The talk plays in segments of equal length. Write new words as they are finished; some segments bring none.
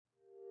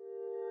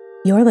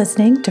You're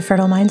listening to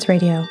Fertile Minds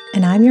Radio,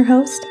 and I'm your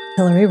host,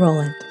 Hillary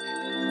Rowland.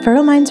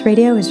 Fertile Minds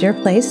Radio is your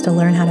place to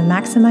learn how to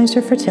maximize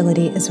your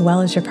fertility as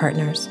well as your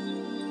partner's.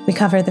 We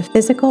cover the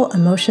physical,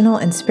 emotional,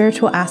 and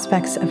spiritual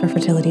aspects of a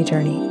fertility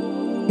journey.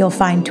 You'll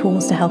find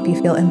tools to help you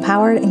feel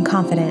empowered and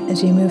confident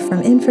as you move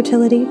from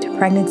infertility to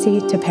pregnancy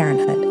to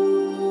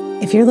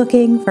parenthood. If you're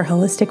looking for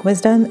holistic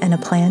wisdom and a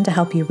plan to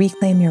help you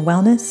reclaim your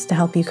wellness to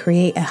help you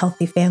create a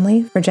healthy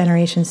family for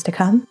generations to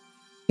come,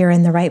 you're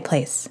in the right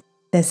place.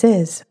 This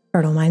is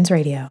Fertile Minds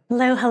Radio.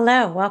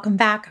 Hello. Welcome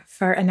back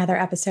for another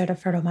episode of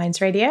Fertile Minds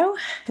Radio.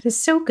 It is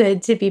so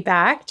good to be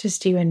back,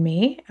 just you and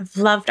me. I've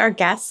loved our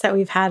guests that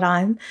we've had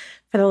on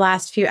for the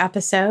last few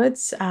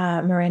episodes.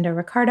 Miranda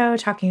Ricardo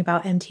talking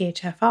about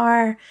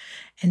MTHFR,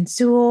 and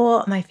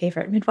Zool, my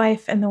favorite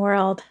midwife in the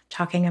world,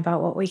 talking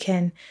about what we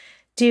can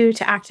do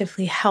to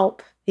actively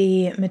help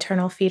the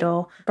maternal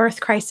fetal birth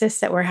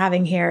crisis that we're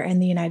having here in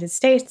the United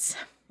States.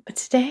 But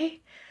today,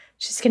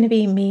 it's just going to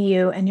be me,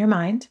 you, and your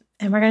mind.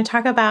 And we're going to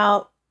talk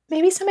about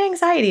maybe some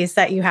anxieties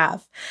that you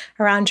have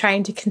around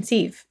trying to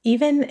conceive,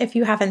 even if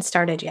you haven't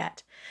started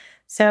yet.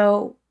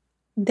 So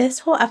this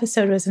whole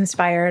episode was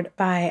inspired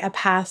by a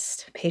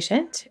past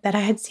patient that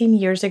I had seen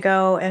years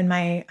ago in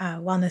my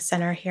wellness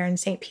center here in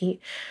St. Pete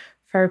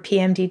for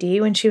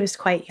PMDD when she was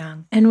quite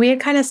young. And we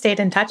had kind of stayed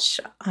in touch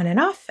on and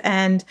off.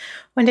 And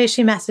one day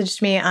she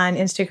messaged me on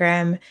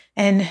Instagram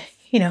and,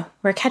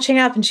 we're catching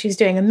up and she's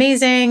doing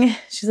amazing.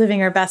 She's living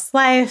her best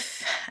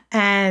life.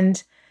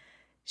 And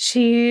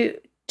she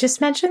just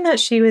mentioned that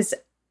she was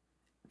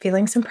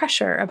feeling some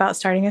pressure about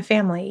starting a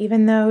family,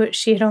 even though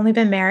she had only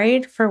been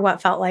married for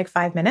what felt like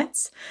 5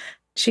 minutes.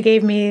 She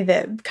gave me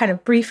the kind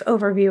of brief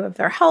overview of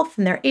their health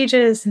and their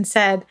ages and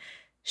said,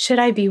 should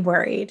I be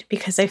worried?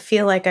 Because I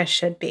feel like I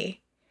should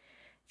be.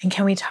 And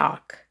can we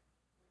talk?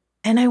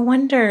 And I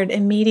wondered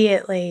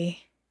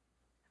immediately,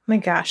 oh my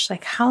gosh,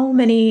 like how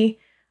many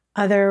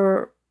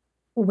other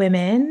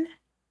women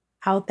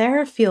out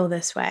there feel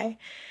this way?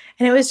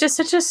 And it was just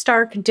such a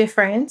stark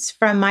difference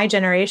from my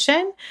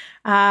generation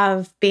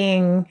of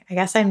being, I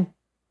guess I'm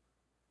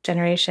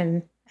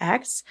Generation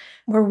X,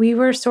 where we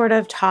were sort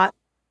of taught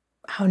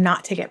how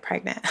not to get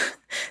pregnant.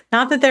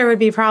 Not that there would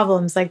be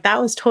problems, like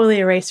that was totally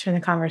erased from the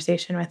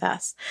conversation with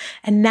us.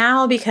 And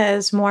now,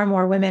 because more and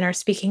more women are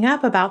speaking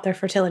up about their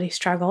fertility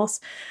struggles,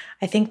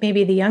 I think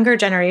maybe the younger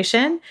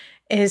generation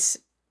is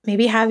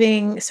maybe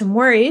having some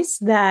worries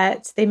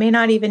that they may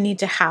not even need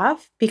to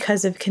have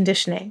because of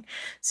conditioning.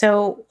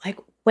 So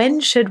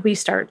when should we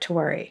start to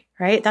worry,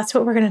 right? That's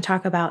what we're going to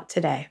talk about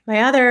today.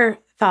 My other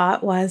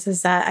thought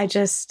is that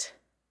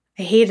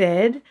I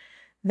hated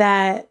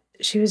that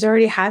she was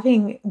already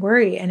having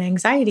worry and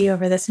anxiety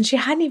over this, and she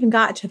hadn't even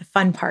got to the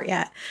fun part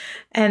yet.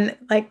 And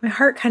my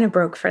heart kind of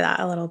broke for that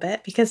a little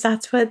bit, because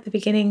that's what the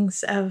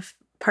beginnings of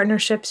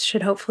partnerships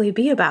should hopefully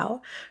be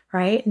about,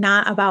 right?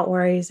 Not about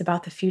worries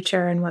about the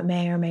future and what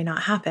may or may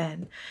not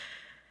happen.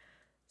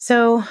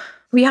 So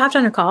we hopped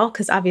on a call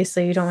because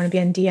obviously you don't want to be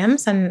in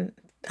DMs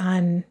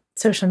on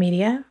social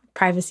media,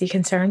 privacy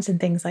concerns and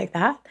things like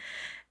that.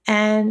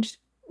 And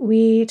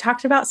we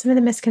talked about some of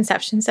the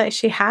misconceptions that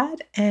she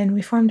had, and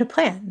we formed a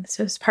plan.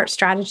 So it's part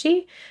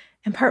strategy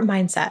and part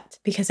mindset,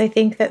 because I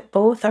think that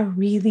both are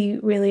really,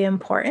 really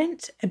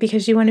important,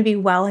 because you want to be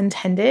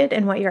well-intended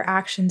in what your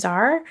actions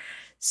are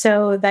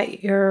so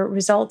that your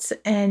results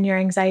and your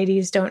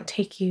anxieties don't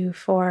take you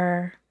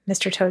for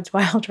Mr. Toad's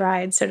wild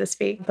ride, so to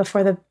speak,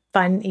 before the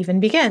fun even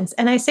begins.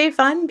 And I say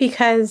fun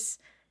because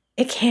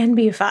it can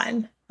be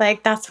fun.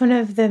 That's one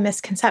of the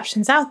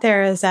misconceptions out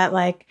there, is that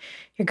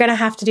you're going to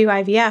have to do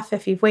IVF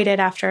if you've waited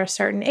after a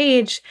certain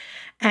age,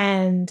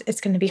 and it's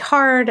going to be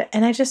hard.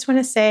 And I just want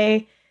to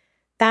say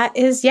that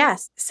is,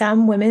 yes,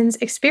 some women's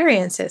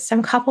experiences,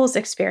 some couples'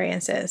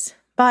 experiences,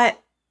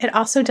 but it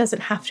also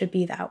doesn't have to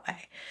be that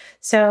way.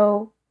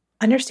 So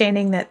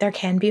understanding that there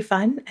can be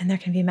fun and there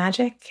can be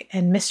magic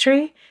and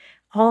mystery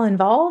all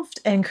involved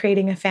in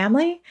creating a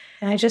family.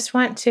 And I just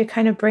want to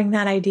kind of bring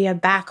that idea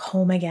back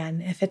home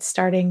again if it's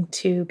starting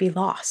to be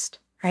lost,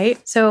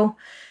 right? So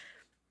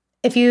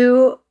if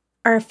you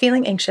are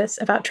feeling anxious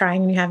about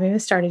trying and you haven't even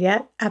started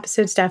yet,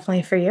 episode's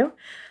definitely for you.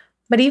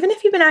 But even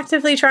if you've been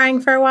actively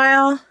trying for a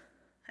while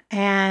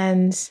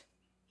and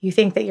you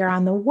think that you're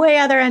on the way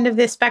other end of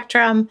this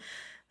spectrum,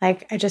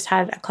 I just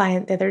had a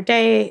client the other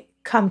day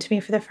come to me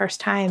for the first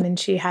time, and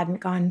she'd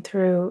gone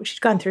through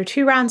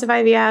 2 rounds of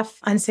IVF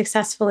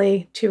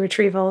unsuccessfully, 2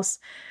 retrievals.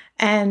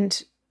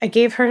 And I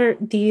gave her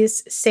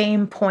these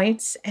same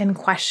points and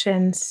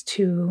questions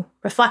to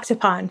reflect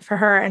upon for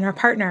her and her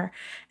partner.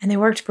 And they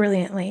worked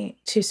brilliantly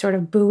to sort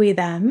of buoy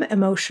them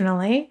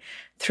emotionally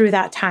through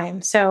that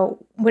time.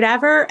 So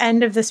whatever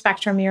end of the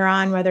spectrum you're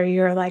on, whether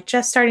you're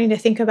just starting to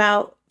think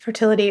about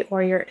fertility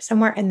or you're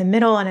somewhere in the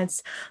middle and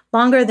it's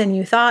longer than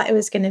you thought it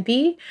was going to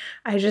be,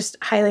 I just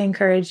highly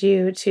encourage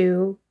you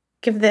to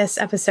give this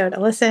episode a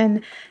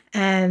listen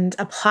and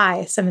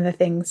apply some of the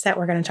things that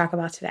we're going to talk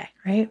about today,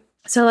 right?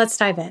 So let's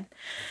dive in.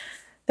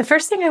 The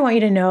first thing I want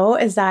you to know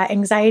is that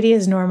anxiety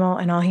is normal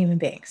in all human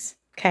beings,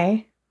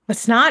 okay?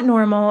 What's not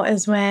normal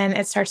is when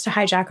it starts to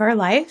hijack our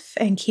life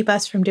and keep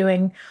us from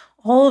doing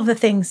all of the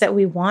things that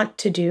we want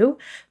to do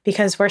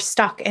because we're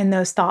stuck in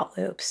those thought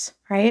loops,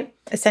 right?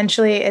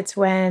 Essentially, it's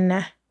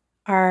when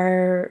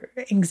our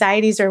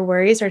anxieties or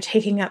worries are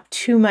taking up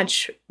too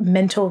much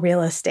mental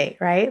real estate,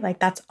 right? Like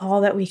that's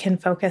all that we can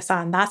focus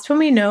on. That's when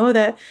we know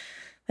that,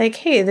 like,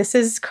 hey, this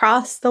has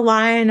crossed the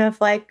line of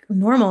like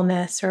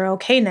normalness or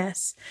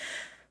okayness.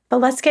 But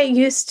let's get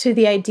used to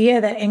the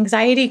idea that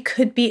anxiety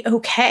could be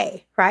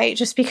okay, right?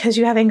 Just because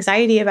you have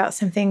anxiety about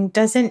something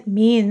doesn't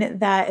mean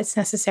that it's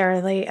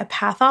necessarily a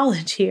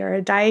pathology or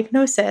a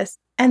diagnosis.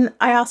 And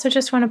I also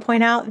just want to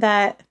point out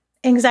that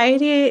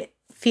anxiety,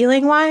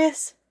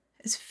 feeling-wise,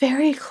 is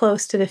very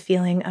close to the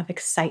feeling of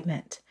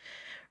excitement,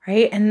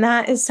 right? And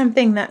that is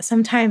something that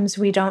sometimes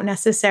we don't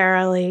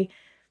necessarily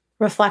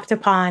reflect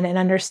upon and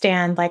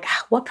understand, like,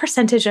 what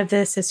percentage of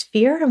this is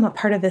fear and what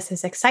part of this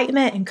is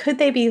excitement, and could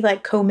they be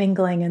like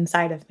commingling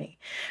inside of me,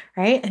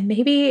 right? And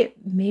maybe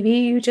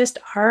you just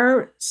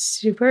are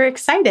super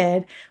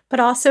excited, but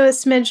also a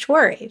smidge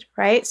worried,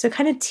 right? So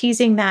kind of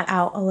teasing that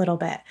out a little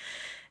bit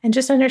and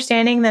just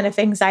understanding that if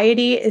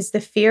anxiety is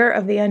the fear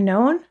of the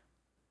unknown,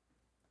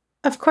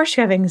 of course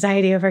you have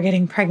anxiety over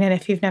getting pregnant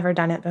if you've never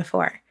done it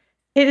before.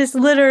 It is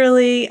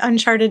literally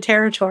uncharted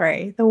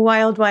territory, the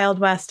wild, wild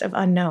west of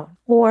unknown.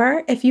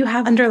 Or if you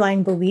have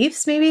underlying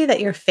beliefs, maybe that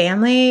your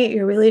family,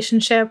 your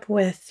relationship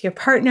with your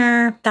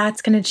partner,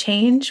 that's going to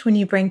change when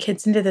you bring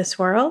kids into this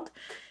world,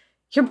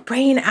 your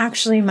brain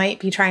actually might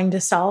be trying to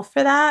solve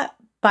for that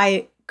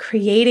by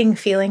creating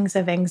feelings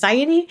of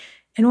anxiety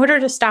in order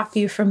to stop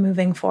you from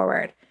moving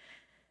forward.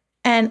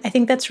 And I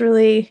think that's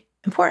really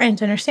important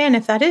to understand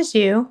if that is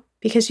you,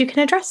 because you can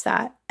address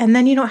that. And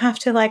then you don't have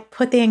to like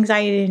put the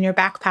anxiety in your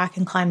backpack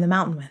and climb the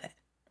mountain with it,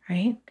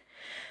 right?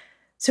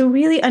 So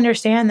really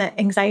understand that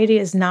anxiety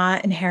is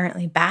not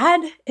inherently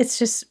bad. It's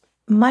just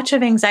much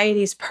of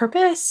anxiety's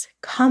purpose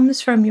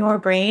comes from your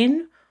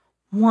brain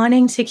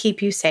wanting to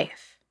keep you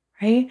safe,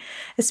 right?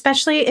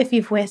 Especially if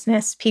you've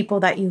witnessed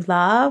people that you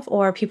love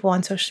or people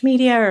on social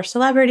media or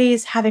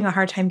celebrities having a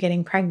hard time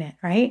getting pregnant,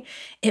 right?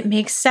 It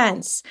makes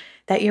sense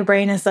that your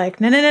brain is like,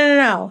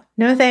 no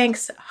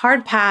thanks,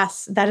 hard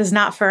pass, that is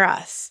not for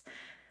us.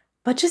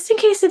 But just in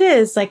case it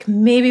is, like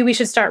maybe we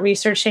should start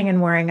researching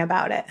and worrying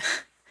about it.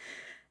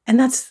 And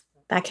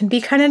that can be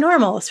kind of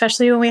normal,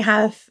 especially when we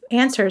have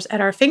answers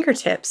at our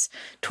fingertips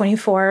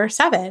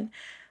 24/7.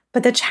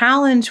 But the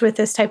challenge with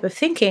this type of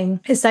thinking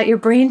is that your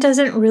brain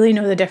doesn't really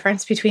know the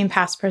difference between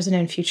past, present,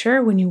 and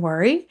future when you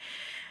worry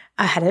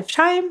ahead of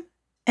time.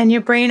 And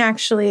your brain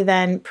actually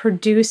then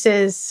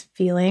produces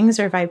feelings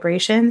or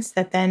vibrations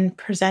that then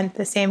present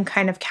the same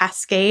kind of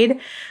cascade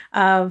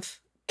of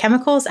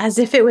chemicals as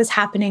if it was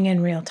happening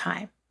in real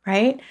time,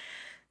 right?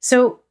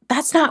 So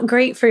that's not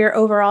great for your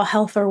overall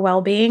health or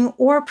well-being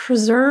or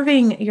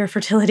preserving your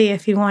fertility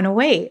if you want to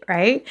wait,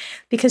 right?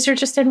 Because you're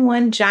just in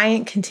one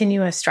giant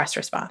continuous stress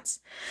response.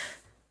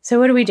 So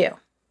what do?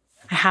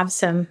 I have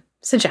some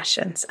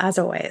suggestions, as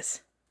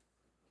always.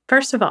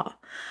 First of all,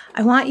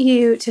 I want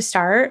you to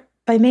start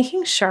by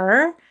making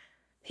sure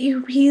that you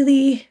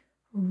really,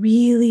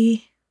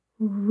 really,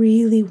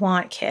 really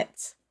want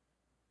kids.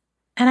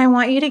 And I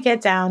want you to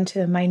get down to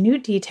the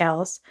minute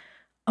details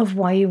of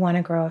why you want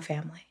to grow a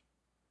family.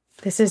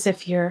 This is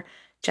if you're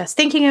just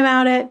thinking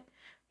about it,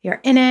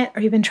 you're in it,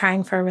 or you've been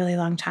trying for a really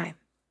long time.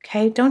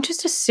 Okay? Don't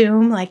just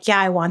assume like,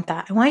 yeah, I want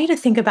that. I want you to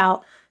think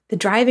about the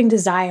driving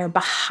desire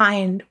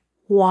behind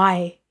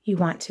why you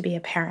want to be a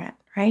parent.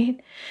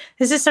 Right?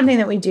 This is something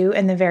that we do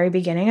in the very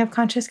beginning of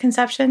conscious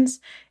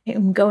conceptions. It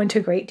can go into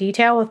great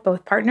detail with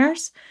both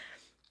partners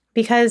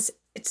because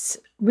it's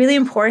really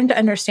important to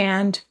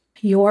understand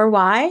your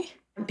why,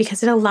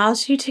 because it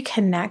allows you to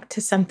connect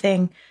to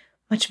something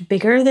much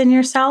bigger than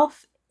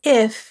yourself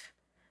if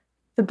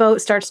the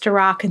boat starts to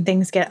rock and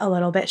things get a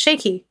little bit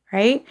shaky,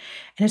 right?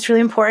 And it's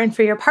really important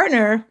for your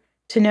partner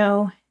to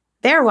know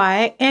their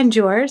why and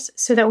yours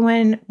so that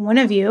when one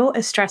of you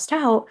is stressed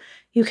out,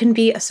 you can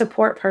be a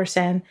support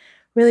person,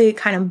 really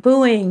kind of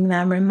buoying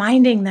them,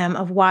 reminding them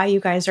of why you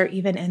guys are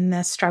even in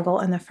this struggle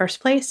in the first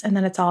place, and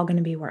then it's all going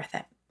to be worth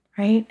it,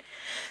 right?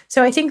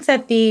 So I think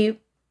that the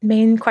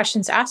main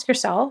questions to ask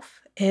yourself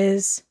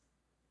is,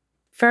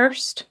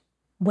 first,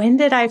 when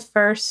did I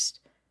first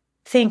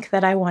think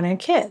that I wanted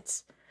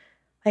kids?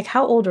 Like,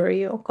 how old were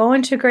you? Go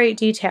into great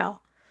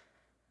detail.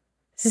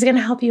 This is going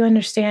to help you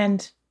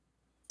understand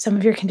some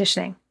of your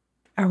conditioning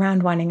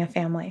around wanting a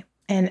family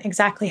and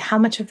exactly how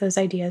much of those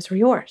ideas were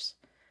yours.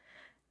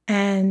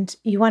 And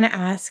you want to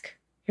ask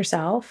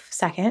yourself,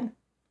 second,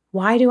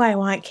 why do I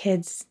want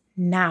kids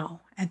now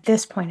at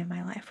this point in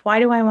my life? Why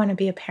do I want to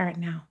be a parent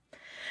now?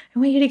 I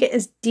want you to get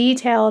as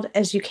detailed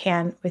as you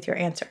can with your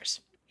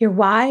answers. Your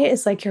why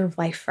is like your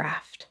life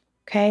raft,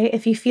 okay?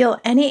 If you feel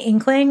any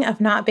inkling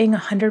of not being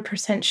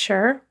 100%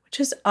 sure, which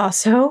is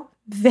also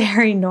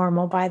very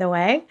normal, by the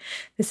way,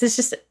 this is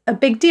just a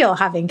big deal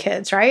having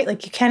kids, right?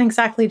 Like you can't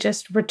exactly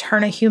just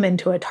return a human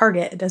to a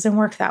target. It doesn't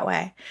work that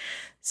way.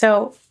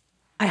 So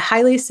I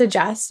highly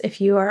suggest if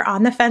you are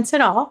on the fence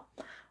at all,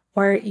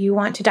 or you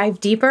want to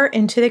dive deeper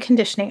into the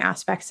conditioning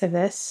aspects of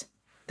this,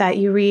 that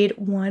you read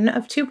one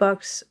of two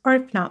books, or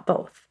if not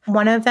both.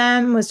 One of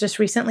them was just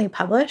recently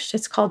published.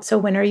 It's called So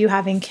When Are You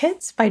Having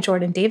Kids by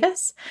Jordan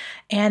Davis.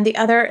 And the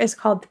other is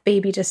called The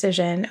Baby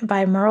Decision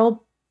by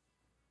Merle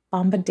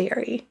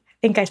Bombaderi. I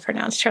think I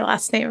pronounced her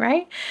last name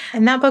right.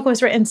 And that book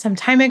was written some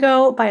time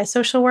ago by a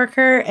social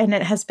worker, and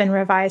it has been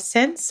revised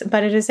since.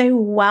 But it is a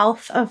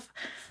wealth of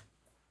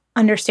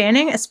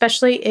understanding,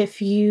 especially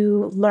if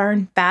you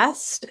learn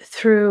best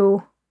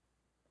through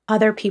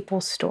other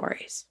people's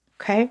stories.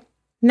 Okay.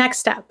 Next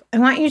step, I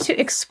want you to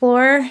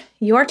explore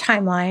your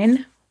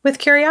timeline with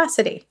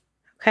curiosity.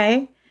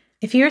 Okay.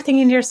 If you're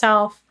thinking to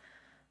yourself,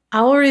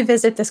 I will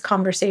revisit this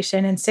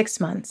conversation in 6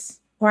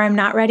 months, or I'm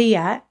not ready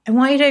yet, I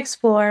want you to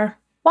explore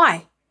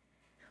why.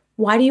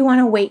 Why do you want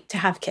to wait to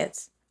have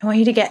kids? I want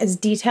you to get as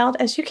detailed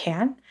as you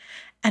can.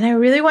 And I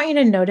really want you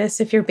to notice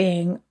if you're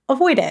being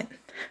avoidant,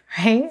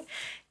 right?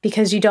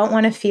 Because you don't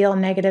want to feel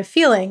negative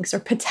feelings or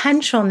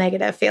potential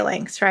negative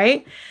feelings,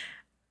 right?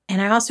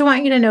 And I also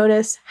want you to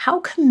notice how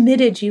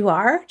committed you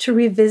are to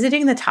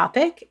revisiting the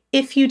topic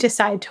if you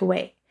decide to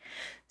wait.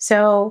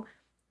 So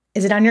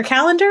is it on your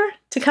calendar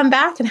to come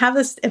back and have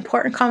this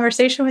important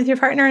conversation with your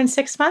partner in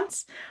 6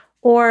 months?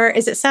 Or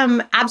is it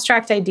some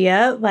abstract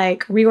idea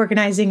like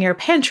reorganizing your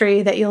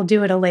pantry that you'll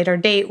do at a later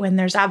date when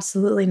there's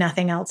absolutely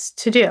nothing else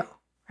to do,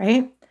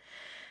 right?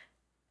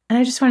 And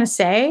I just want to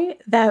say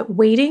that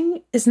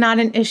waiting is not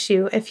an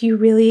issue if you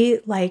really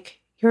like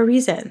your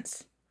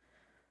reasons.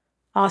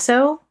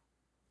 Also,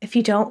 if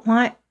you don't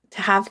want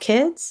to have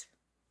kids,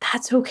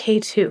 that's okay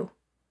too,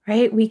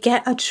 right? We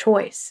get a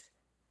choice,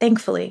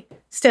 thankfully,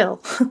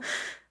 still.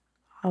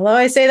 Although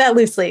I say that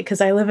loosely because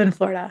I live in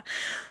Florida.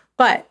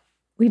 But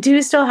we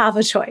do still have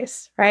a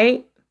choice,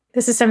 right?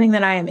 This is something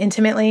that I am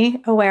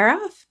intimately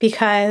aware of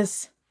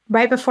because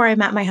right before I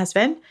met my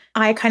husband,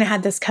 I kind of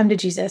had this come to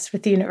Jesus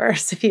with the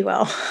universe, if you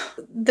will.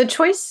 The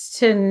choice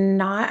to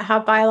not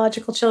have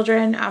biological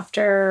children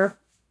after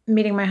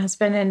meeting my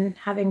husband and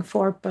having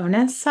 4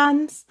 bonus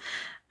sons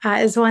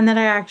is one that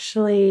I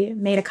actually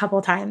made a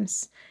couple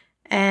times.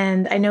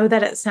 And I know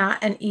that it's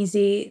not an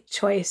easy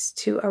choice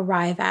to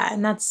arrive at.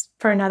 And that's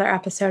for another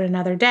episode,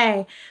 another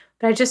day.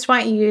 But I just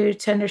want you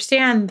to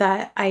understand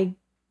that I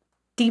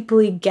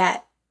deeply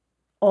get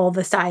all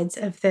the sides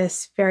of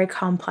this very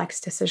complex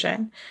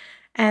decision.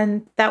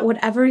 And that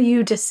whatever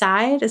you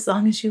decide, as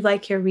long as you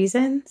like your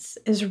reasons,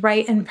 is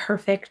right and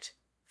perfect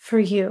for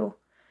you.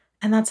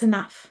 And that's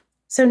enough.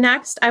 So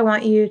next, I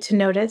want you to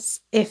notice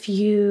if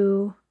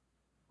you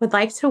would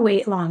like to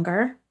wait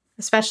longer,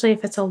 especially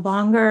if it's a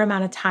longer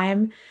amount of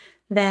time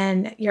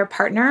than your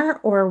partner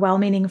or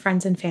well-meaning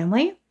friends and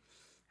family.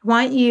 I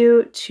want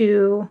you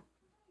to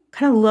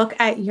kind of look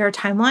at your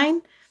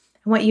timeline and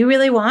what you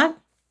really want.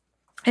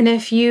 And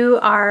if you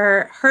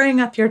are hurrying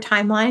up your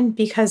timeline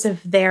because of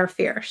their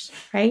fears,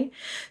 right?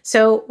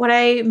 So what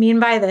I mean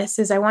by this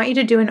is I want you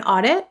to do an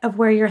audit of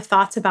where your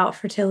thoughts about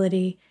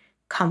fertility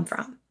come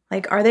from.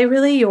 Like, are they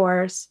really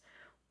yours?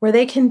 Were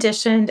they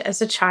conditioned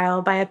as a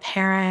child by a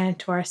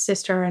parent or a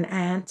sister or an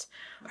aunt?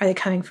 Are they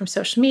coming from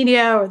social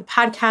media or the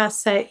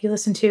podcasts that you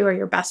listen to or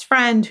your best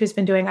friend who's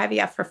been doing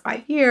IVF for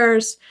 5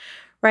 years?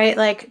 Right?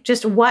 Like,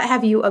 just what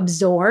have you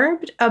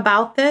absorbed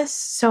about this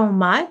so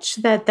much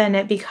that then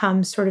it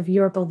becomes sort of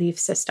your belief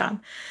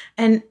system?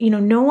 And,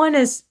 no one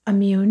is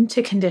immune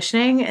to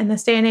conditioning in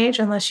this day and age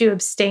unless you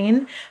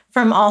abstain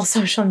from all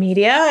social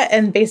media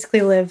and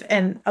basically live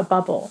in a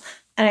bubble.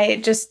 And I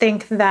just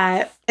think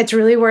that it's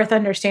really worth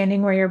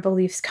understanding where your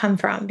beliefs come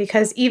from,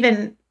 because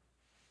even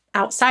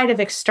outside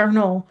of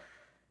external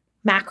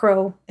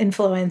macro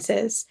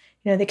influences,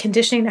 the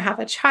conditioning to have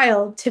a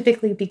child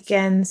typically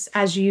begins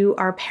as you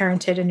are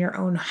parented in your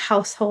own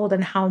household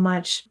and how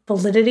much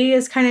validity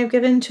is kind of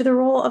given to the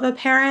role of a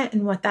parent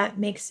and what that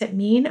makes it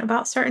mean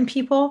about certain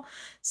people.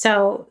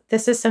 So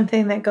this is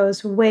something that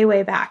goes way,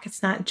 way back.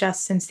 It's not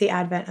just since the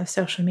advent of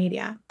social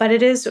media, but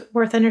it is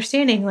worth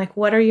understanding, like,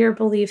 what are your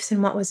beliefs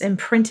and what was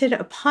imprinted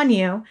upon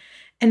you?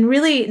 And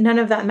really none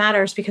of that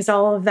matters because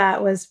all of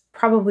that was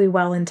probably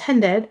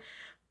well-intended.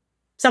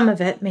 Some of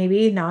it,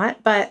 maybe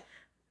not, but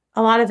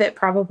a lot of it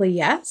probably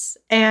yes.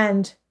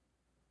 And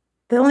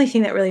the only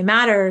thing that really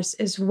matters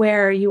is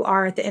where you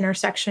are at the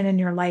intersection in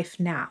your life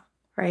now,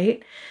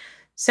 right?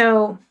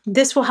 So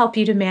this will help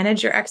you to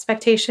manage your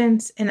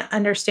expectations and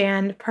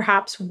understand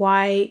perhaps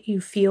why you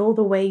feel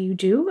the way you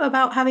do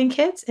about having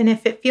kids. And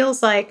if it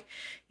feels like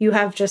you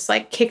have just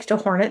kicked a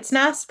hornet's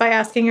nest by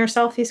asking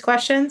yourself these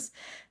questions,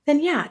 then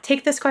yeah,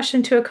 take this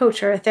question to a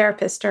coach or a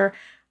therapist or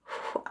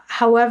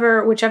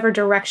whichever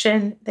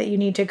direction that you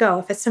need to go.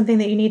 If it's something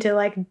that you need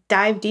to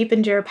dive deep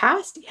into your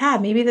past, yeah,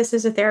 maybe this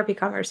is a therapy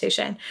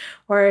conversation.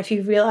 Or if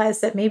you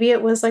realize that maybe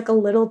it was a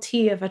little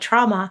T of a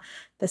trauma,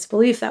 this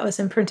belief that was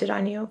imprinted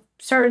on you,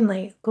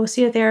 certainly go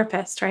see a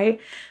therapist,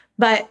 right?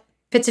 But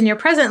if it's in your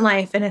present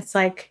life and it's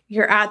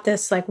you're at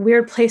this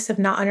weird place of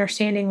not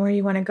understanding where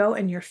you want to go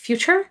in your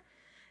future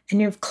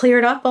and you've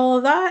cleared up all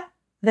of that,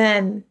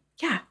 then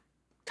yeah,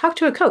 talk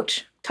to a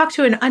coach. Talk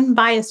to an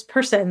unbiased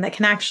person that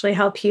can actually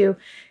help you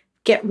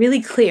get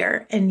really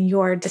clear in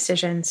your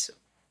decisions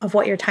of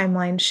what your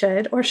timeline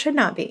should or should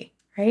not be,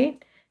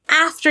 right?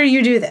 After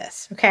you do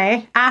this,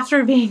 okay,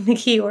 after being the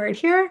key word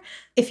here,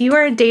 if you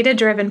are a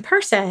data-driven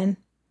person,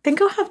 then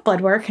go have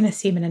blood work and a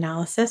semen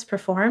analysis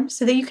performed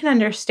so that you can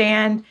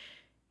understand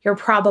your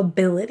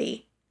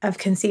probability of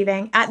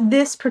conceiving at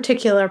this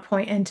particular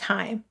point in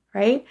time,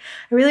 right?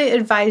 I really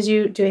advise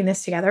you doing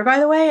this together, by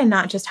the way, and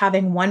not just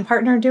having one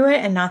partner do it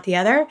and not the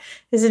other.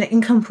 This is an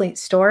incomplete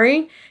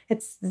story.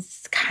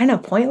 It's kind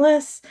of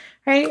pointless,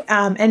 right?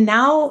 And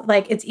now,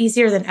 like, it's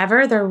easier than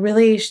ever. There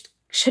really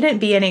shouldn't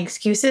be any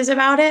excuses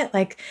about it.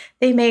 Like,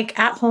 they make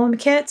at-home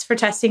kits for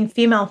testing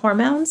female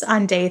hormones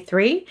on day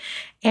 3.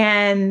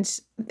 And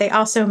they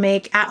also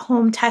make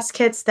at-home test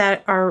kits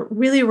that are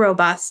really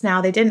robust. Now,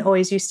 they didn't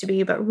always used to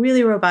be, but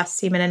really robust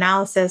semen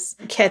analysis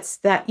kits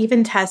that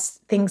even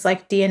test things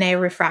like DNA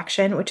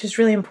refraction, which is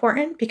really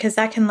important because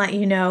that can let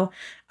you know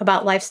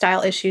about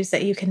lifestyle issues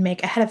that you can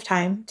make ahead of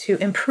time to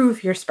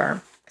improve your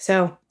sperm.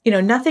 So,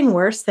 nothing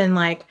worse than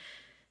like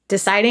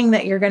deciding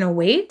that you're going to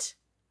wait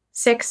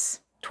 6-12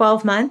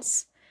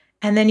 months,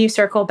 and then you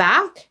circle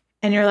back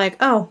and you're like,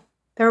 oh,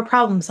 there were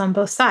problems on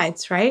both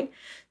sides, right?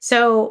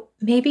 So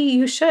maybe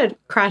you should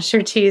cross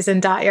your T's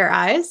and dot your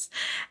I's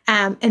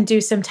and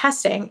do some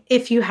testing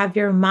if you have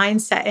your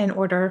mindset in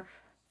order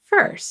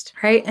first,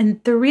 right?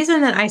 And the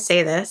reason that I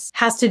say this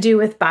has to do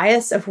with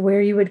bias of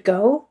where you would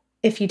go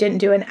if you didn't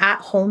do an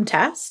at-home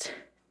test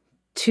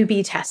to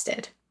be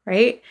tested,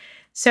 right?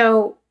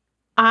 So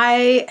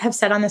I have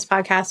said on this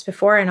podcast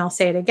before, and I'll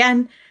say it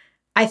again,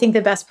 I think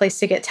the best place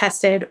to get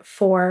tested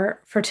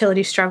for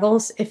fertility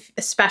struggles,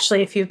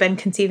 especially if you've been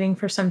conceiving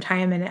for some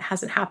time and it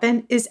hasn't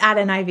happened, is at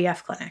an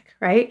IVF clinic,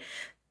 right?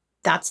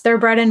 That's their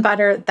bread and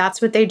butter.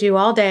 That's what they do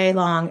all day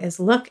long, is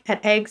look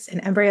at eggs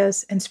and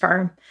embryos and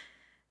sperm.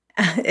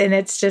 And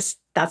it's just,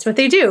 that's what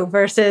they do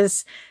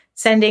versus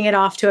sending it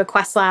off to a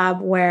Quest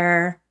lab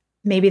where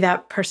maybe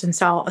that person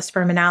saw a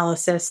sperm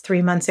analysis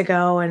 3 months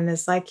ago and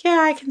is like, yeah,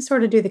 I can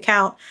sort of do the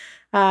count.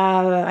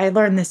 I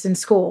learned this in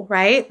school,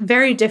 right?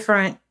 Very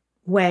different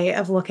way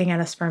of looking at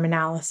a sperm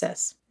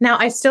analysis. Now,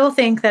 I still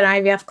think that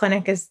IVF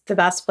clinic is the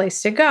best place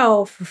to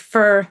go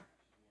for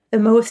the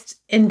most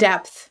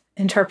in-depth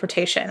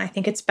interpretation. I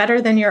think it's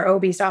better than your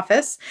OB's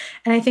office.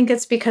 And I think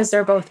it's because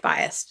they're both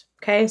biased.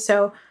 Okay.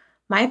 So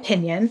my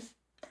opinion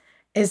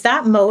is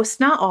that most,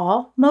 not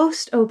all,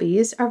 most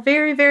OBs are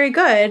very, very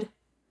good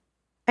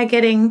at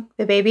getting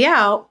the baby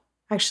out,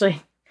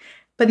 actually,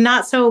 but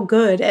not so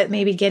good at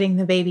maybe getting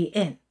the baby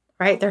in,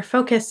 right? Their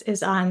focus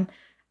is on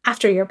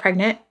after you're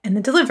pregnant and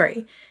the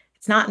delivery.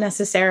 It's not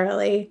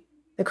necessarily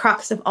the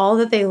crux of all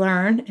that they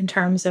learn in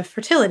terms of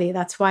fertility.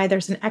 That's why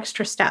there's an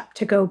extra step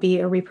to go be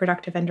a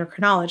reproductive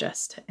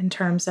endocrinologist in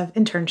terms of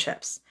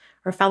internships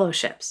or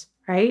fellowships,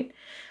 right?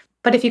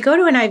 But if you go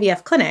to an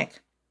IVF clinic,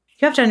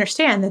 you have to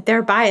understand that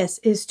their bias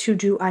is to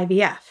do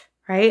IVF,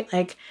 right?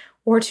 Like,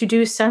 or to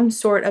do some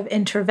sort of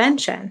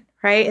intervention,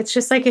 right? It's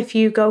just like if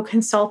you go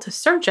consult a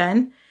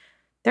surgeon,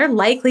 they're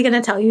likely going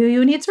to tell you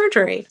you need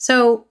surgery.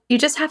 So you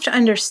just have to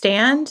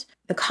understand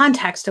the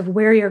context of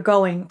where you're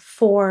going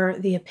for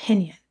the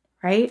opinion,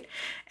 right?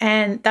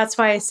 And that's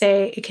why I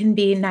say it can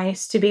be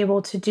nice to be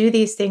able to do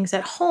these things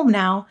at home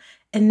now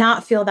and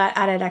not feel that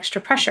added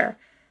extra pressure.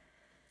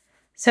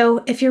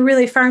 So if you're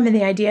really firm in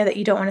the idea that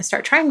you don't want to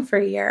start trying for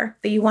a year,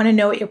 but you want to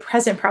know what your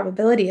present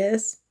probability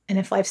is, and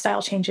if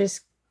lifestyle changes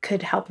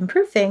could help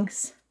improve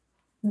things,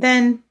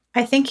 then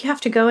I think you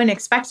have to go in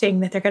expecting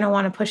that they're going to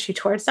want to push you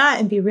towards that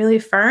and be really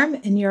firm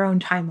in your own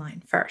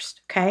timeline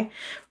first, okay?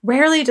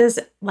 Rarely does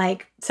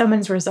like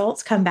someone's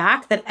results come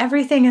back that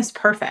everything is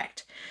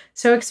perfect.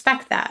 So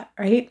expect that,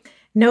 right?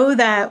 Know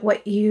that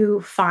what you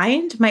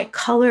find might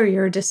color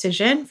your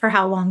decision for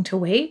how long to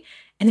wait.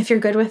 And if you're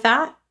good with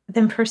that,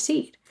 then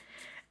proceed.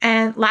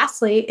 And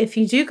lastly, if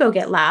you do go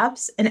get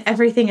labs and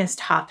everything is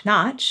top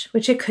notch,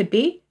 which it could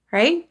be,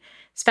 right?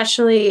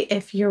 Especially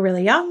if you're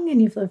really young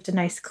and you've lived a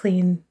nice,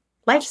 clean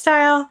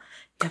lifestyle,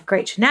 you have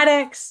great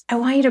genetics, I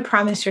want you to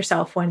promise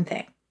yourself one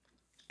thing.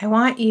 I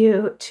want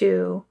you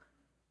to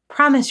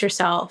promise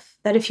yourself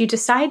that if you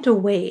decide to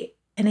wait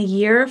and a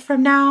year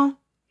from now,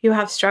 you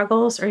have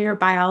struggles or your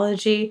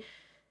biology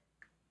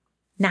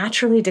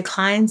naturally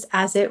declines,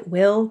 as it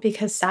will,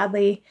 because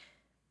sadly,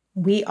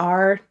 we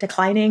are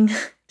declining.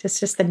 It's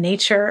just the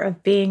nature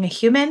of being a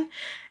human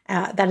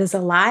that is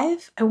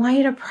alive. I want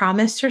you to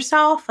promise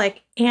yourself,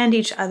 and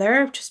each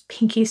other, just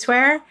pinky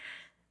swear,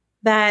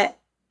 that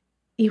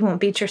you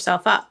won't beat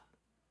yourself up,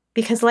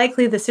 because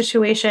likely the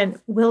situation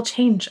will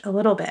change a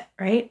little bit,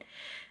 right?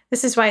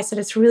 This is why I said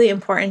it's really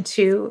important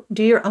to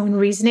do your own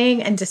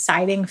reasoning and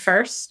deciding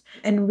first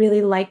and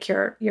really like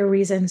your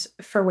reasons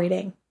for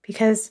waiting.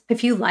 Because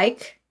if you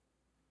like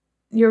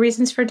your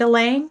reasons for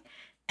delaying,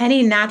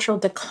 any natural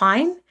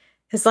decline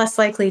is less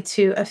likely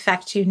to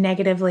affect you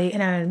negatively in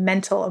a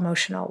mental,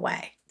 emotional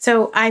way.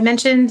 So I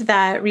mentioned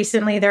that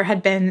recently there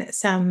had been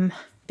some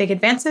big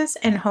advances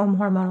in home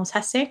hormonal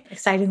testing,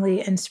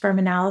 excitingly in sperm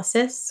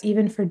analysis,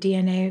 even for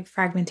DNA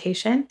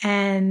fragmentation.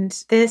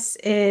 And this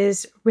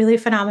is really a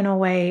phenomenal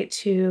way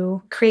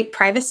to create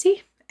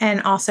privacy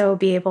and also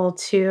be able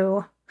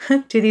to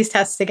do these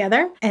tests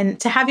together and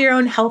to have your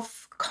own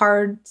health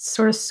card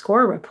sort of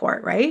score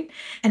report, right?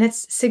 And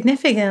it's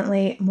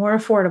significantly more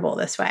affordable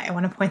this way. I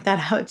want to point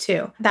that out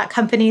too. That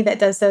company that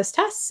does those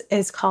tests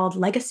is called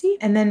Legacy.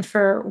 And then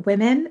for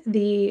women,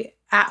 the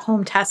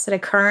at-home test that I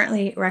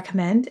currently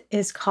recommend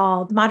is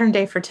called Modern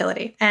Day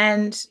Fertility.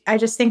 And I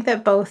just think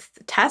that both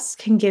tests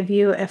can give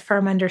you a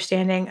firm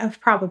understanding of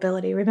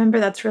probability. Remember,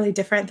 that's really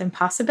different than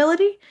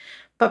possibility,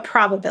 but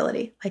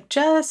probability, like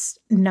just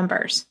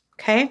numbers.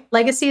 Okay.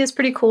 Legacy is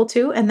pretty cool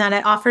too, in that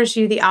it offers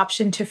you the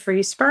option to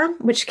freeze sperm,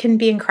 which can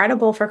be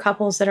incredible for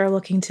couples that are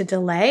looking to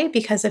delay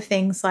because of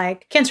things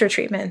like cancer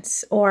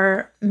treatments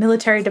or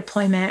military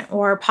deployment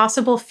or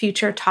possible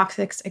future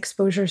toxic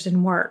exposures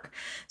in work.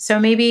 So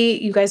maybe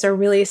you guys are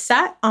really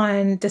set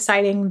on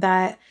deciding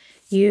that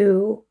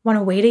you want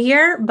to wait a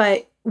year,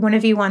 but one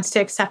of you wants to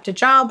accept a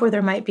job where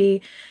there might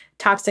be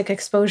toxic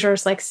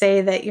exposures, like say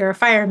that you're a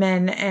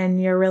fireman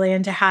and you're really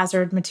into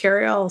hazard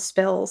material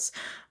spills.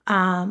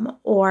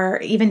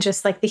 Or even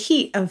just like the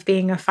heat of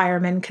being a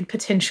fireman could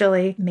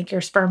potentially make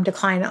your sperm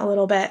decline a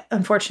little bit,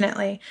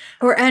 unfortunately.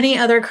 Or any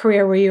other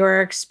career where you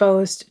are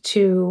exposed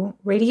to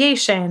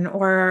radiation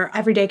or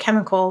everyday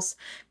chemicals,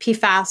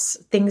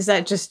 PFAS, things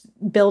that just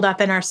build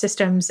up in our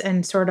systems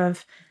and sort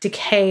of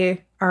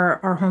decay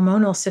our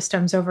hormonal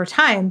systems over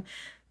time.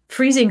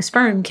 Freezing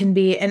sperm can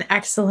be an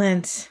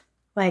excellent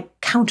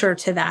counter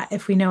to that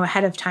if we know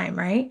ahead of time,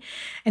 right?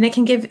 And it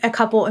can give a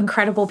couple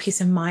incredible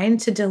peace of mind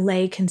to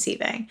delay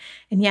conceiving.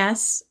 And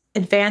yes,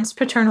 advanced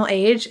paternal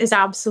age is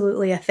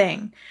absolutely a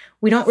thing.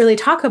 We don't really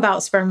talk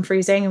about sperm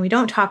freezing and we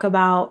don't talk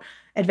about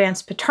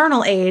advanced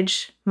paternal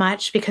age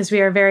much because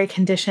we are very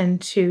conditioned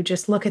to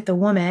just look at the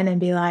woman and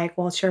be like,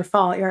 well, it's your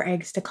fault, your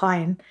eggs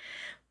decline.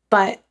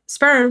 But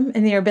sperm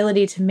and the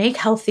ability to make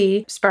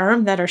healthy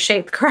sperm that are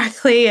shaped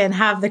correctly and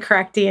have the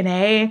correct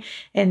DNA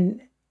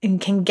and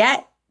can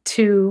get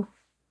to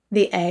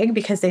the egg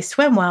because they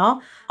swim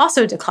well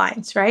also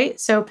declines, right?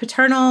 So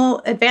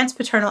advanced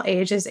paternal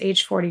age is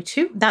age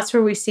 42. That's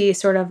where we see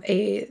sort of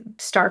a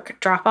stark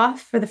drop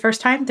off for the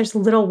first time. There's a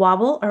little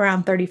wobble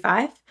around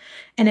 35.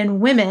 And in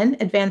women,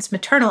 advanced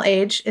maternal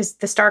age is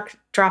the stark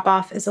drop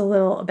off is a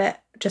little bit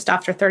just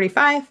after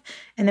 35.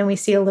 And then we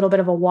see a little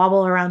bit of a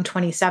wobble around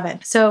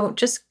 27. So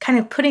just kind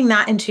of putting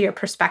that into your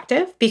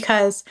perspective,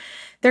 because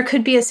there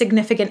could be a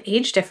significant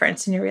age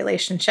difference in your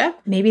relationship.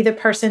 Maybe the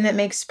person that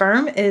makes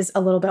sperm is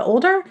a little bit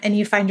older and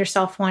you find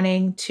yourself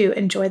wanting to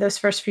enjoy those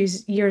first few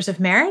years of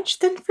marriage,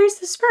 then freeze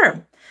the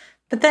sperm.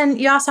 But then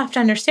you also have to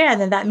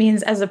understand that that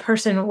means as a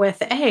person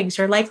with eggs,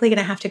 you're likely going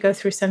to have to go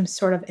through some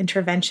sort of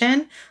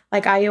intervention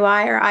like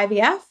IUI or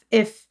IVF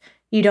if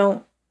you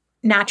don't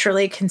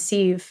naturally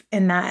conceive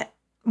in that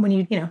when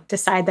you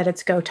decide that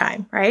it's go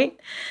time, right?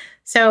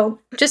 So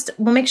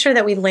we'll make sure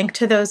that we link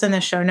to those in the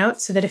show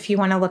notes so that if you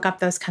want to look up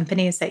those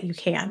companies that you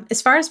can.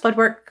 As far as blood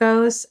work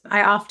goes,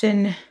 I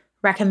often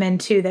recommend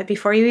too that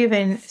before you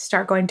even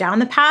start going down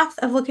the path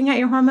of looking at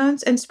your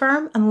hormones and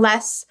sperm,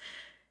 unless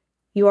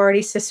you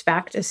already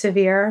suspect a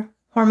severe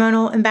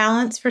hormonal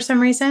imbalance for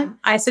some reason,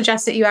 I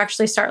suggest that you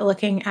actually start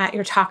looking at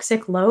your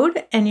toxic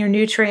load and your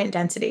nutrient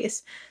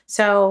densities.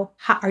 So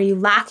are you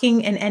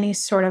lacking in any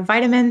sort of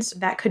vitamins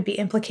that could be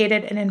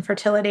implicated in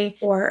infertility?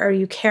 Or are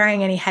you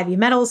carrying any heavy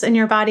metals in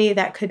your body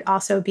that could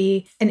also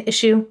be an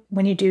issue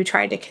when you do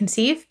try to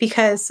conceive?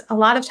 Because a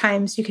lot of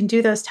times you can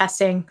do those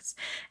testings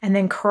and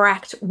then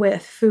correct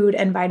with food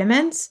and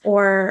vitamins,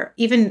 or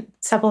even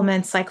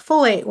supplements like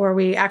folate, where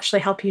we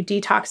actually help you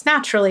detox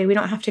naturally. We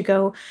don't have to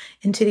go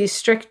into these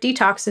strict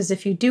detoxes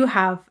if you do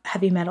have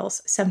heavy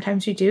metals.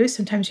 Sometimes you do,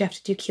 sometimes you have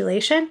to do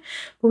chelation,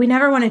 but we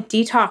never want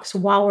to detox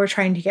while we're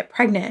trying to get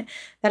pregnant.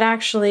 That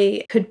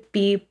actually could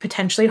be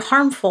potentially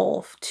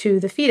harmful to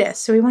the fetus.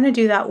 So we want to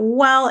do that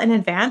well in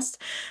advance.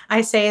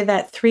 I say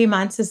that 3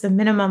 months is the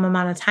minimum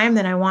amount of time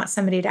that I want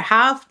somebody to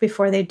have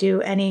before they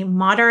do any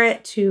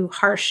moderate to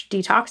harsh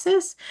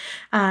detoxes,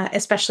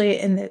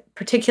 especially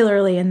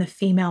particularly in the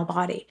female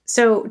body.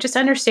 So just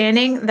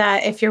understanding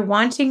that if you're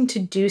wanting to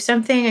do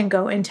something and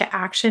go into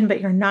action,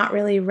 but you're not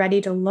really ready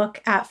to look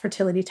at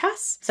fertility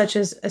tests, such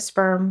as a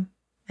sperm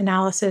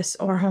analysis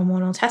or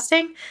hormonal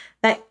testing,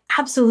 that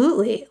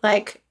absolutely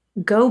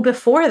go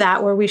before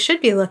that, where we should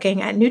be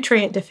looking at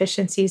nutrient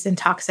deficiencies and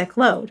toxic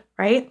load,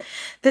 right?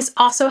 This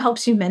also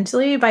helps you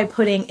mentally by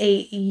putting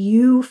a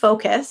you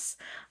focus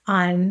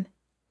on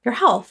your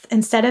health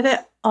instead of it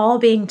all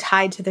being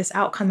tied to this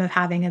outcome of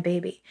having a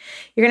baby.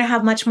 You're going to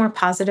have much more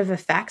positive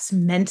effects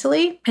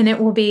mentally, and it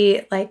will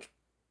be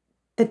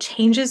the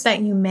changes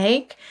that you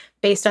make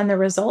based on the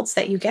results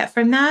that you get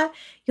from that,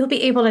 you'll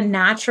be able to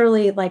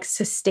naturally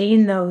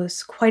sustain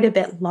those quite a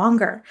bit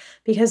longer.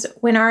 Because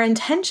when our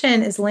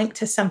intention is linked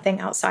to something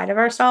outside of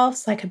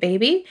ourselves, like a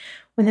baby,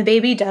 when the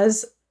baby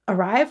does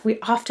arrive, we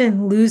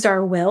often lose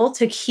our will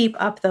to keep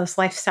up those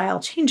lifestyle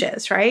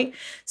changes, right?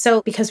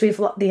 So because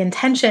the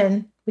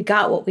intention, we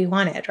got what we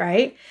wanted,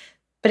 right?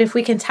 But if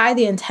we can tie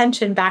the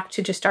intention back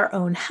to just our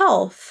own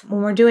health,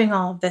 when we're doing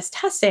all of this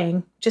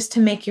testing, just to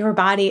make your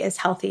body as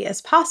healthy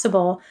as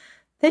possible,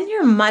 then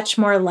you're much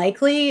more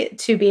likely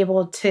to be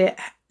able to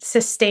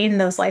sustain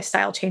those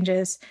lifestyle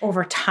changes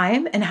over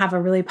time and have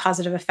a really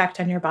positive effect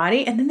on your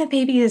body. And then the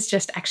baby is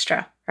just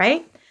extra,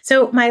 right?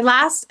 So my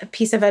last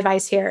piece of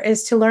advice here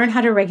is to learn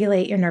how to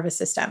regulate your nervous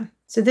system.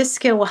 So this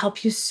skill will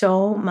help you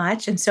so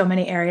much in so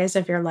many areas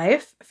of your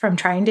life, from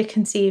trying to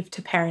conceive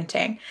to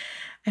parenting.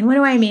 And what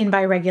do I mean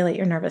by regulate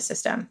your nervous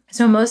system?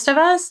 So most of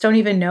us don't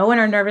even know when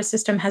our nervous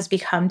system has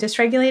become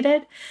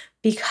dysregulated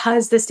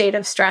because the state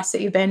of stress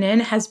that you've been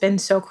in has been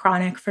so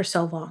chronic for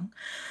so long.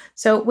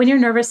 So when your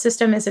nervous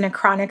system is in a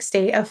chronic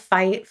state of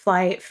fight,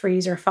 flight,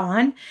 freeze, or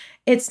fawn,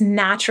 it's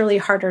naturally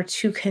harder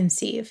to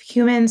conceive.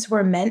 Humans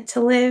were meant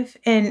to live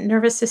in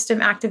nervous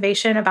system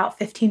activation about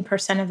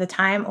 15% of the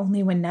time,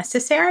 only when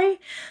necessary,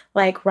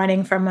 like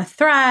running from a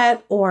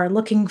threat or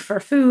looking for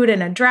food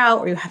in a drought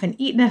or you haven't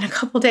eaten in a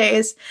couple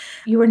days.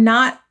 You were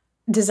not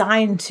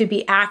designed to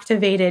be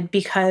activated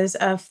because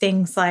of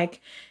things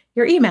like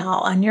your email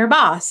on your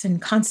boss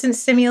and constant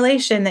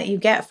stimulation that you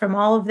get from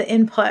all of the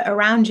input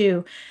around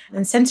you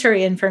and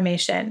sensory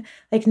information.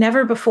 Like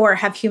never before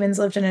have humans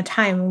lived in a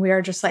time when we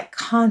are just like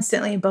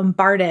constantly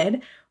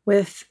bombarded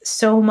with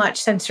so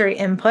much sensory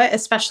input,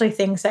 especially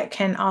things that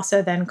can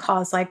also then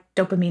cause like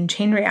dopamine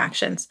chain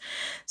reactions.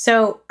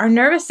 So our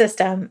nervous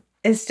system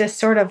is just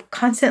sort of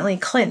constantly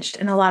clinched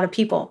in a lot of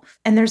people.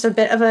 And there's a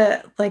bit of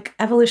a like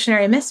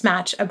evolutionary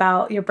mismatch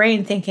about your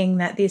brain thinking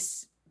that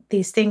these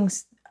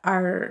things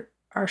are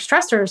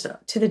stressors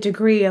to the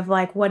degree of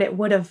like what it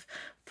would have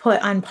put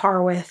on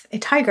par with a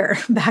tiger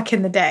back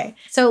in the day.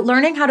 So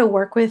learning how to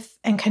work with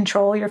and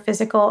control your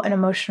physical and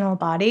emotional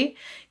body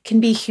can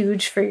be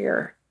huge for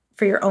your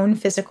own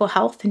physical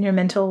health and your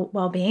mental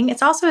well-being.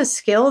 It's also a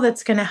skill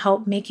that's going to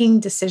help making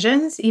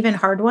decisions, even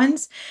hard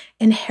ones,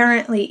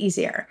 inherently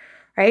easier,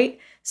 right?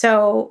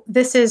 So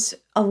this is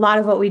a lot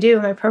of what we do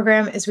in my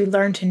program is we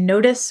learn to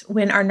notice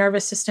when our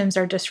nervous systems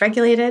are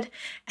dysregulated,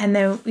 and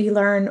then we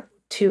learn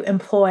to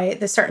employ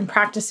the certain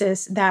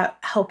practices that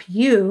help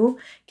you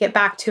get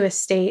back to a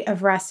state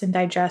of rest and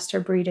digest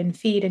or breathe and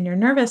feed in your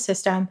nervous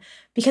system,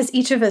 because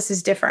each of us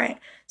is different.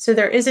 So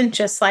there isn't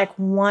just like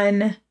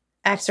one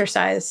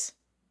exercise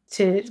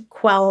to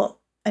quell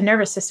a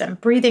nervous system.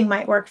 Breathing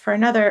might work for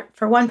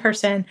one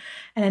person,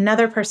 and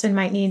another person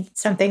might need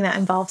something that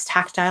involves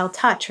tactile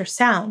touch or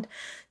sound.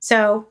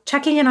 So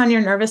checking in on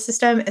your nervous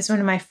system is one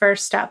of my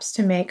first steps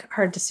to make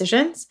hard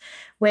decisions,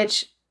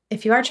 which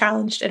if you are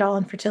challenged at all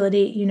in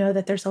fertility, you know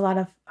that there's a lot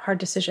of hard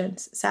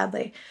decisions,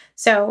 sadly.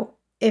 So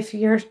if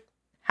you're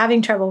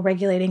having trouble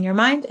regulating your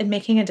mind and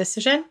making a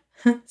decision,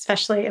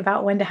 especially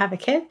about when to have a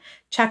kid,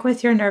 check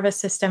with your nervous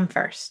system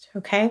first,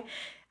 okay?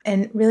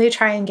 And really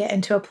try and get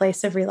into a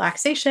place of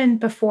relaxation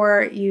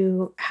before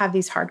you have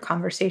these hard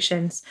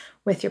conversations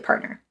with your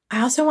partner.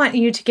 I also want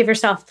you to give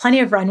yourself plenty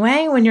of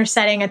runway when you're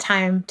setting a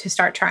time to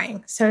start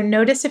trying. So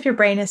notice if your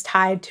brain is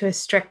tied to a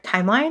strict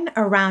timeline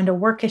around a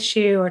work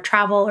issue or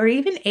travel or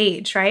even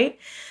age, right?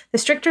 The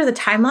stricter the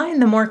timeline,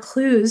 the more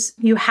clues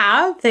you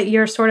have that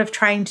you're sort of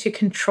trying to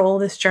control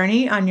this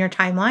journey on your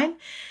timeline.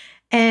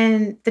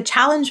 And the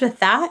challenge with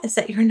that is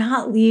that you're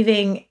not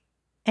leaving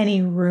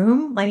any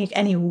room, like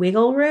any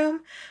wiggle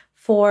room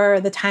for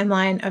the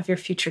timeline of your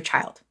future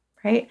child.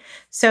 Right?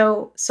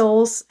 So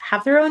souls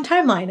have their own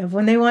timeline of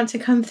when they want to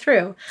come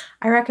through.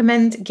 I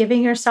recommend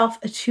giving yourself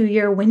a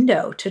 2-year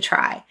window to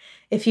try.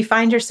 If you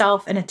find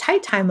yourself in a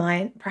tight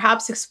timeline,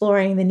 perhaps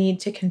exploring the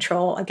need to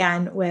control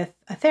again with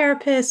a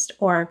therapist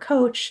or a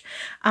coach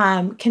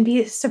can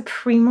be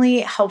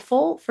supremely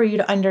helpful for you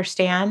to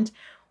understand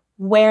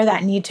where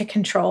that need to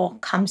control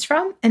comes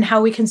from and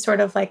how we can sort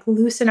of like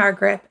loosen our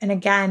grip and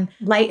again,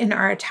 lighten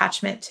our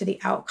attachment to the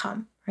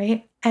outcome,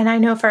 right? And I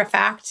know for a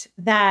fact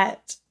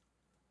that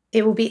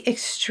it will be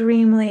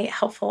extremely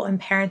helpful in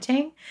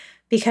parenting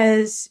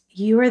because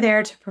you are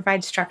there to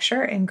provide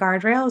structure and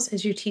guardrails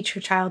as you teach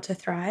your child to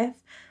thrive,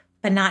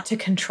 but not to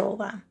control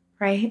them,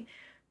 right?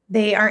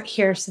 They aren't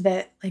here so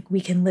that like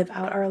we can live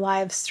out our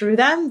lives through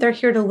them. They're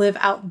here to live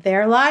out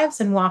their lives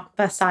and walk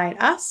beside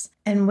us.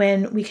 And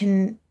when we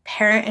can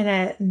parent in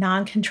a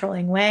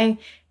non-controlling way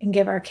and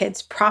give our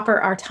kids proper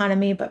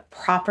autonomy, but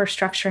proper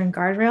structure and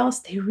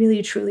guardrails, they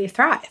really truly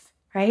thrive.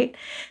 Right?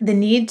 The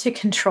need to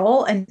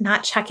control and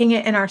not checking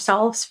it in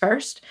ourselves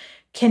first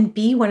can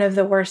be one of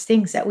the worst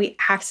things that we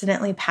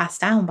accidentally pass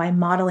down by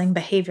modeling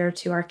behavior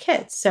to our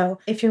kids. So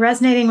if you're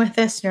resonating with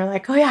this and you're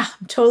like, oh yeah,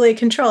 I'm totally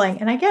controlling.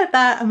 And I get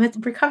that. I'm a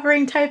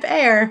recovering type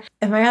A,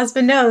 and my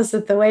husband knows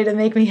that the way to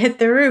make me hit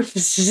the roof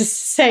is to just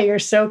say you're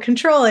so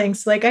controlling.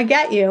 So like, I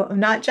get you. I'm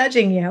not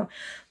judging you.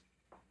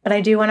 But I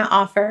do want to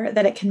offer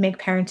that it can make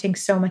parenting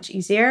so much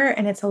easier.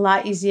 And it's a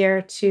lot easier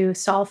to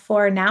solve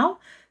for now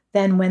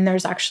than when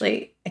there's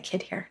actually a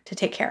kid here to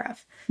take care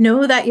of.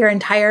 Know that your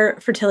entire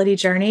fertility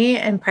journey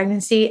and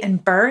pregnancy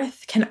and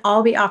birth can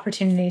all be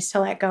opportunities to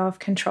let go of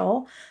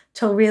control,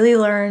 to really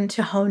learn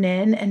to hone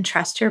in and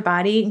trust your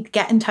body,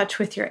 get in touch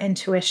with your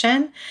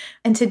intuition,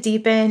 and to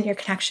deepen your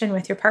connection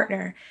with your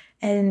partner,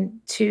 and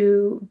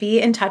to be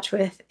in touch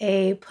with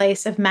a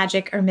place of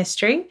magic or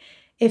mystery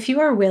if you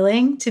are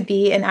willing to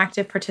be an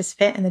active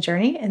participant in the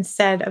journey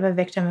instead of a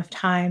victim of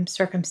time,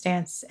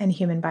 circumstance, and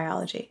human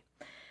biology.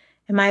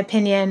 In my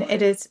opinion,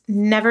 it is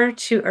never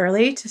too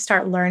early to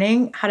start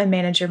learning how to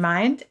manage your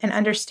mind and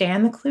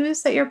understand the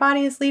clues that your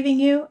body is leaving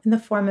you in the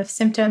form of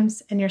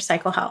symptoms in your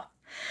cycle health.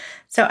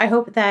 So I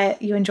hope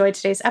that you enjoyed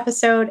today's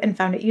episode and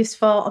found it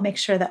useful. I'll make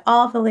sure that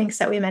all of the links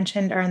that we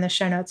mentioned are in the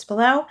show notes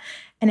below.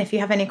 And if you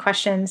have any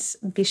questions,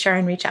 be sure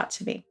and reach out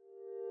to me.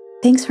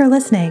 Thanks for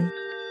listening.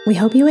 We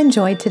hope you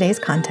enjoyed today's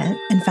content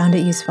and found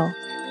it useful.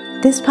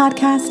 This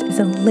podcast is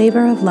a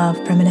labor of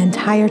love from an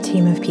entire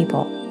team of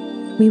people.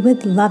 We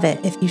would love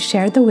it if you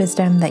shared the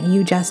wisdom that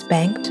you just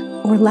banked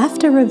or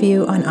left a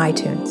review on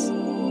iTunes.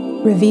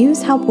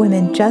 Reviews help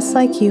women just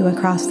like you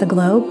across the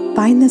globe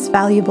find this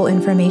valuable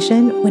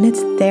information when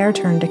it's their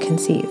turn to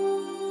conceive.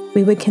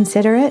 We would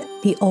consider it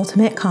the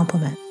ultimate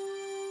compliment.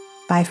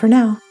 Bye for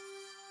now.